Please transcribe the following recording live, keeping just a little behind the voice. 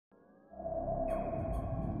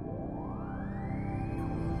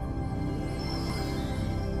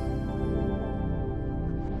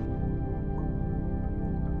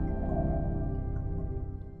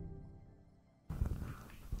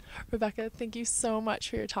Rebecca, thank you so much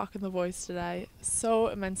for your talk on the voice today. So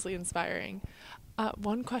immensely inspiring.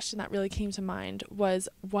 One question that really came to mind was,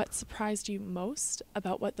 what surprised you most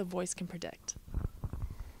about what the voice can predict?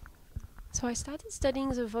 So I started studying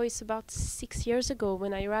the voice about 6 years ago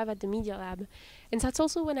when I arrived at the Media Lab. And that's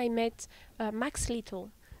also when I met Max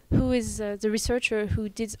Little, who is the researcher who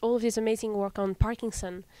did all of this amazing work on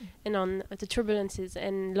Parkinson and on the turbulences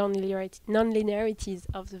and non-linearities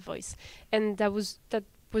of the voice. And that was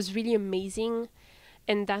really amazing.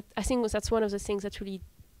 And that, I think, that's one of the things that really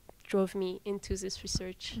drove me into this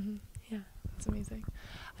research. Mm-hmm. Yeah, that's amazing.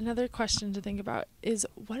 Another question to think about is,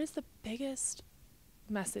 what is the biggest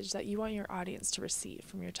message that you want your audience to receive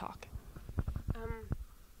from your talk?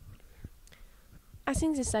 I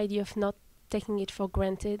think this idea of not taking it for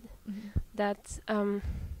granted, that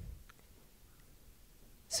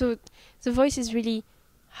so the voice is really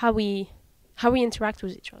how we interact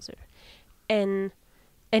with each other, and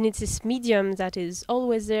it's this medium that is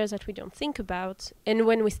always there that we don't think about, and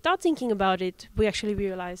when we start thinking about it, we actually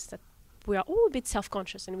realize that we are all a bit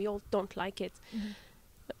self-conscious and we all don't like it.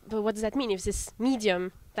 But what does that mean if this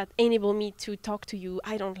medium that enable me to talk to you,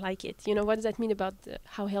 I don't like it? You know, what does that mean about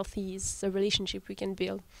how healthy is the relationship we can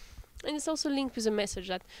build? And it's also linked with a message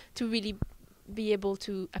that to really be able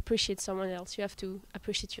to appreciate someone else, you have to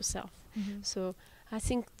appreciate yourself. So I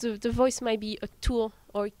think the voice might be a tool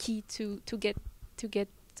or a key to get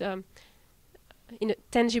in a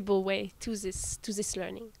tangible way to this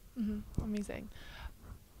learning. Amazing.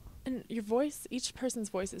 And your voice, each person's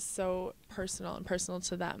voice is so personal and personal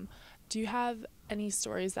to them. Do you have any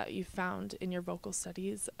stories that you found in your vocal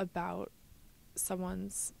studies about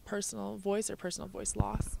someone's personal voice or personal voice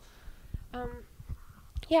loss?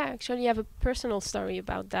 Yeah, actually I have a personal story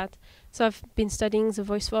about that. So I've been studying the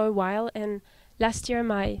voice for a while, and last year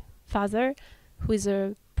my father, who is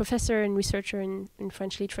a professor and researcher in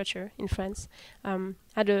French literature in France,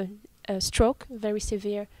 had a stroke, a very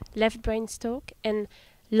severe left brain stroke, and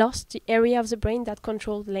lost the area of the brain that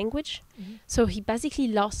controlled language. So he basically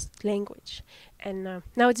lost language. And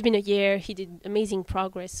now it's been a year, he did amazing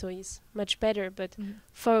progress, so he's much better. But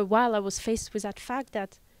for a while I was faced with that fact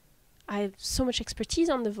that I have so much expertise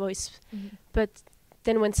on the voice. But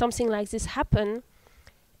then when something like this happens,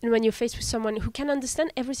 and when you're faced with someone who can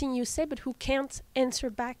understand everything you say, but who can't answer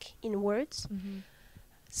back in words,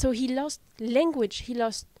 so he lost language, he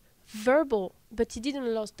lost verbal, but he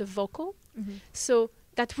didn't lose the vocal. So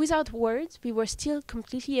that without words, we were still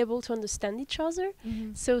completely able to understand each other.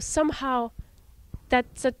 So somehow that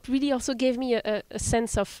really also gave me a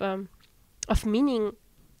sense of meaning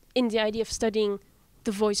in the idea of studying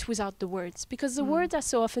the voice without the words, because the words are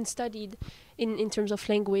so often studied in terms of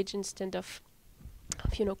language instead of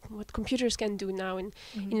you know, what computers can do now in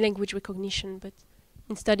language recognition. But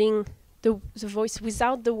in studying the voice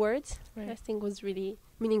without the words, I think was really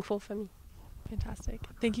meaningful for me. Fantastic.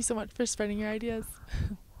 Thank you so much for spreading your ideas.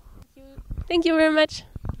 Thank you very much.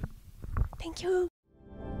 Thank you.